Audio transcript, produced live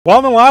Well,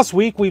 in the last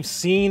week, we've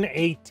seen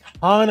a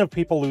ton of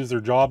people lose their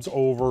jobs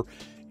over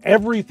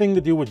everything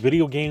to do with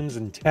video games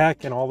and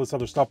tech and all this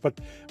other stuff. But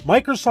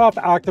Microsoft,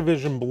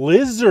 Activision,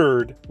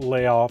 Blizzard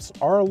layoffs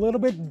are a little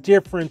bit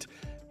different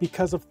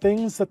because of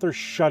things that they're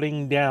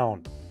shutting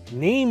down,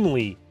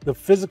 namely the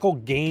physical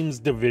games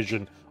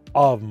division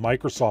of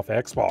Microsoft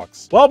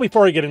Xbox. Well,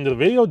 before I get into the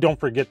video, don't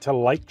forget to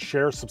like,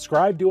 share,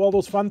 subscribe, do all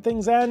those fun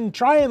things, and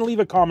try and leave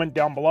a comment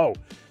down below.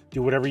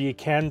 Do whatever you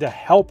can to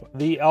help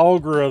the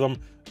algorithm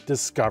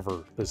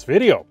discover this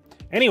video.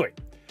 Anyway,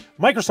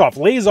 Microsoft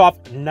lays off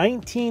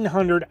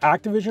 1,900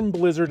 Activision,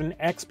 Blizzard, and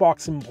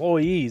Xbox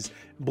employees.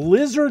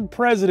 Blizzard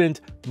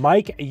president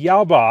Mike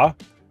Ybarra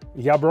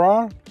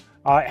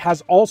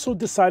has also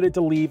decided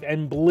to leave,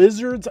 and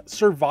Blizzard's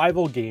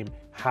survival game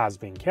has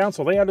been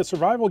canceled. They had a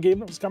survival game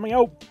that was coming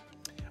out.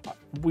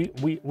 We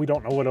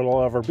don't know what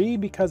it'll ever be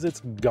because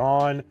it's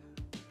gone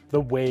the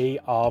way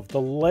of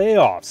the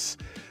layoffs.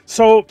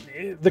 So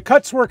the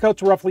cuts work out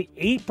to roughly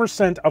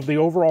 8% of the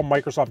overall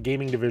Microsoft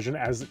gaming division,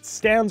 as it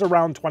stands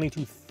around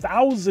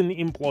 22,000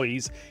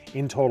 employees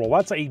in total.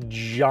 That's a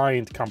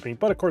giant company,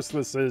 but of course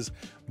this is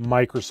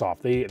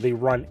Microsoft. They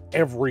run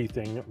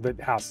everything that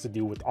has to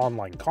do with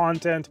online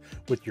content,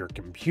 with your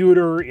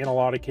computer in a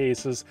lot of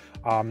cases.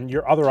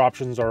 Your other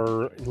options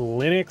are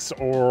Linux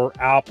or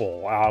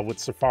Apple with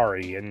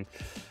Safari. And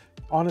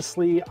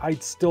honestly,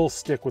 I'd still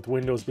stick with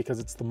Windows because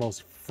it's the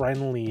most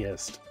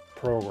friendliest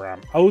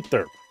program out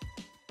there.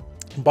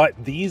 But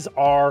these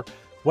are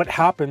what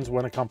happens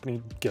when a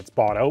company gets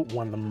bought out,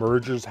 when the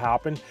mergers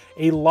happen.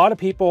 A lot of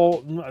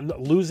people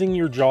losing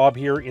your job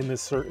here in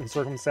this certain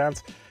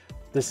circumstance,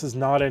 this is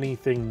not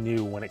anything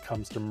new when it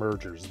comes to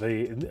mergers.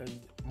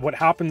 What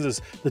happens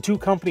is the two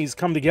companies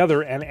come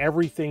together and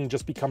everything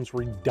just becomes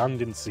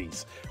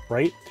redundancies,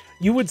 right?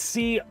 You would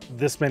see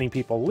this many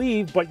people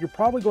leave, but you're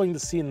probably going to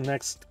see in the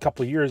next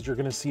couple of years, you're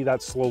going to see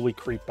that slowly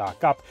creep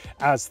back up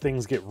as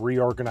things get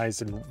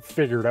reorganized and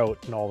figured out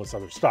and all this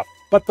other stuff.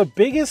 But the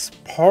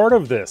biggest part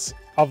of this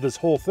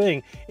whole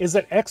thing is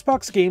that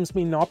Xbox games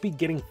may not be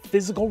getting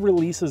physical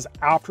releases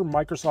after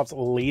Microsoft's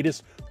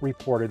latest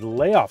reported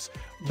layoffs.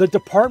 The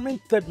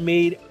department that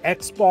made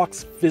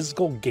Xbox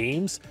physical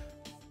games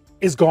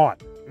is gone.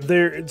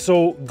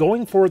 So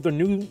going forward, the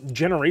new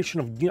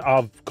generation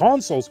of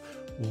consoles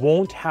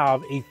won't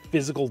have a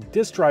physical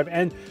disk drive,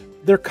 and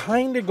they're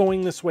kind of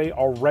going this way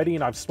already.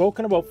 And I've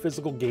spoken about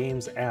physical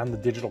games and the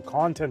digital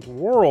content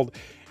world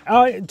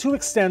to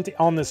extent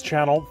on this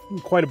channel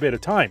quite a bit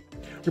of time.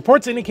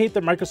 Reports indicate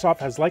that Microsoft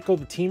has let go of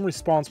the team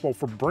responsible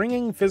for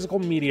bringing physical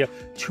media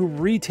to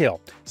retail,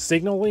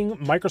 signaling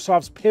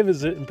Microsoft's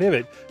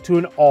pivot to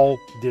an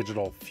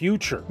all-digital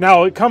future.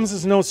 Now, it comes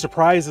as no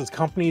surprise as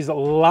companies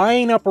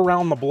line up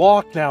around the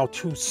block now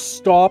to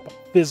stop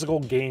physical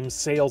game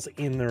sales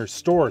in their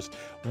stores.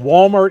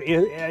 Walmart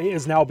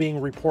is now being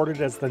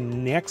reported as the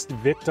next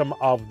victim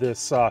of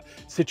this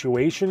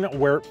situation,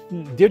 where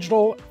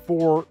digital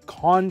for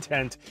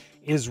content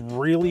is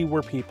really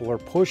where people are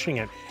pushing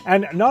it.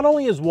 And not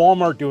only is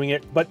Walmart doing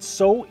it, but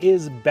so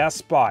is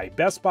Best Buy.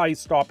 Best Buy is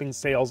stopping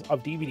sales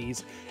of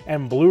DVDs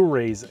and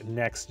Blu-rays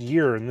next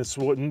year, and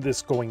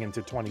this going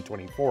into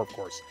 2024, of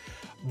course.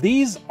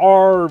 These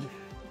are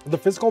the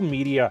physical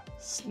media.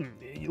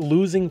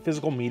 Losing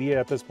physical media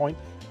at this point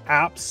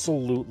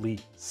absolutely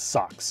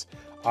sucks.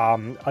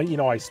 You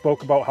know, I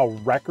spoke about how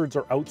records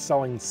are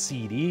outselling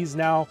CDs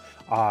now.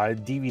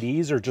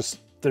 DVDs are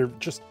they're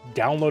just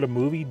download a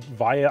movie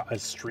via a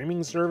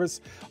streaming service.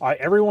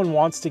 Everyone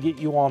wants to get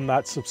you on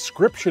that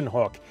subscription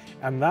hook,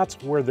 and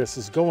that's where this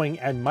is going.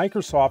 And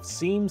Microsoft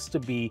seems to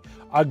be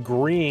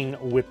agreeing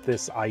with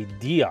this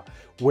idea,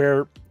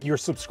 where your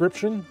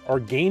subscription, or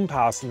Game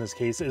Pass in this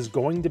case, is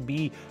going to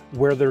be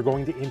where they're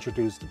going to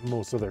introduce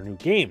most of their new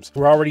games.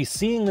 We're already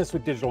seeing this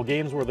with digital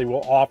games, where they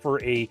will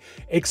offer a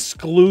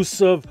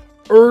exclusive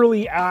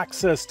early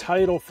access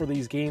title for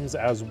these games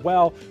as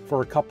well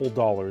for a couple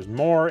dollars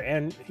more,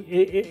 and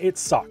it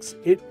sucks.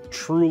 It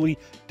truly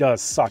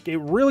does suck. It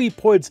really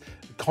puts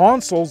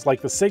consoles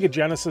like the Sega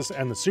Genesis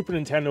and the Super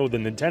Nintendo, the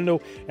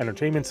Nintendo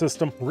Entertainment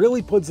System,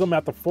 really puts them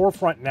at the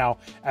forefront now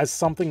as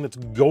something that's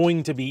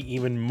going to be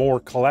even more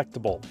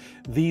collectible.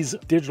 These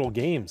digital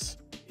games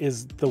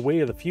is the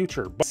way of the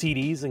future. But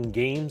CDs and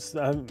games,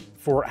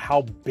 for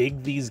how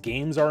big these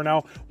games are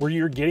now, where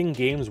you're getting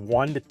games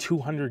 1 to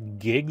 200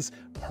 gigs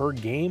per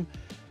game,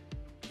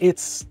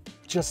 it's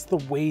just the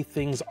way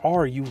things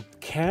are. You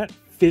can't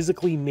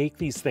physically make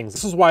these things.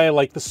 This is why I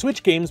like the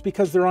Switch games,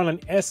 because they're on an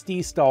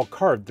SD style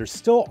card. They're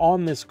still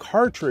on this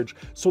cartridge,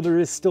 so there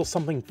is still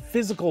something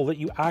physical that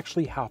you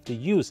actually have to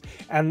use.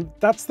 And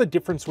that's the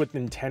difference with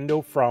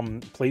Nintendo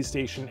from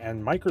PlayStation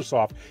and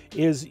Microsoft,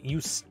 is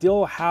you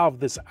still have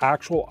this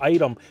actual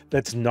item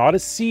that's not a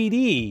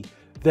CD,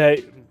 that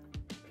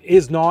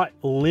is not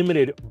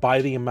limited by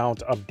the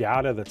amount of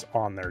data that's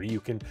on there. You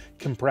can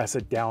compress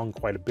it down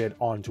quite a bit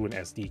onto an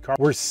SD card.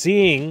 We're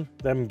seeing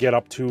them get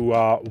up to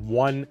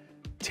 1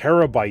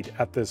 terabyte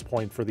at this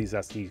point for these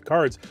SD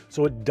cards.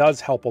 So it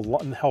does help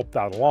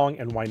that along,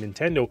 and why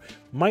Nintendo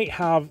might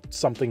have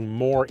something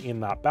more in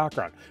that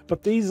background.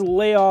 But these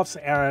layoffs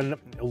and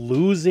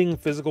losing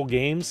physical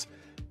games,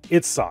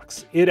 it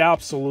sucks. It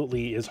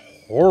absolutely is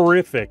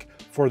horrific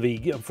for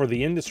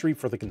the industry,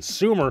 for the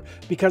consumer,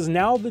 because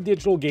now the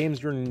digital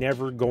games you're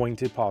never going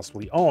to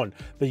possibly own.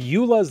 The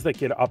EULAs that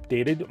get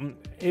updated,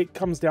 it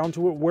comes down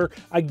to it where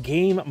a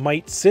game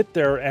might sit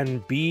there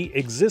and be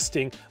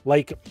existing,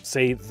 like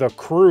say The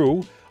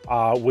Crew,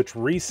 which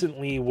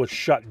recently was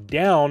shut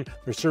down.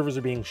 Their servers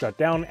are being shut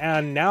down,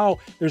 and now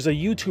there's a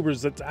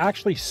YouTuber that's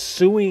actually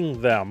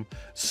suing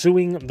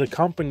the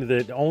company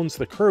that owns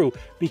The Crew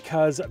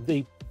because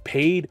they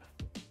paid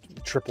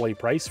AAA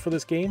price for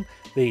this game.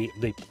 They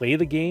play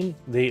the game.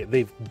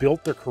 They've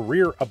built their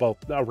career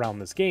around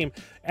this game,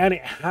 and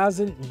it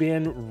hasn't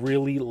been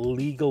really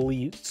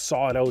legally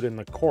sought out in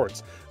the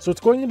courts. So it's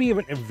going to be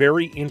a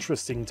very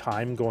interesting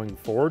time going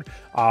forward.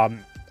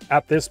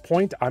 At this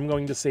point, I'm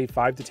going to say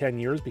 5 to 10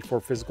 years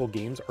before physical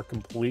games are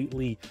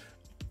completely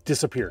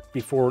disappeared,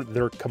 before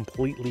they're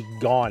completely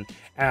gone,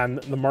 and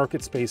the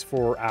market space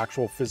for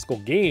actual physical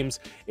games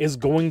is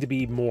going to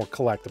be more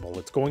collectible.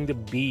 It's going to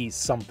be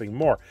something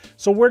more.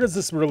 So where does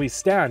this really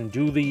stand?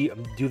 Do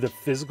the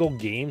physical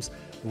games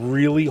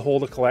really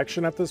hold a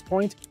collection at this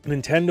point?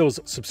 Nintendo's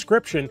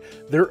subscription,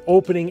 they're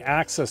opening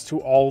access to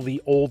all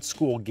the old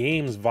school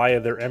games via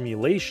their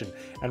emulation,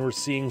 and we're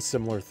seeing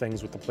similar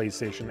things with the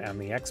PlayStation and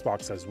the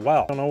Xbox as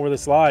well. I don't know where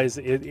this lies.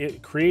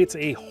 It creates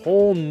a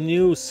whole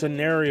new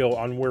scenario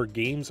on where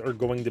games are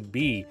going to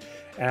be,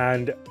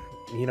 and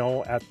you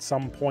know, at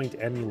some point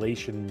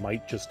emulation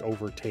might just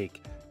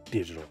overtake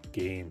digital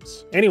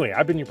games. Anyway,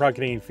 I've been your proud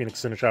Canadian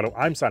Phoenix, Cindershadow.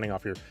 I'm signing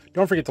off here.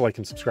 Don't forget to like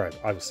and subscribe.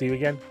 I will see you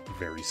again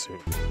very soon.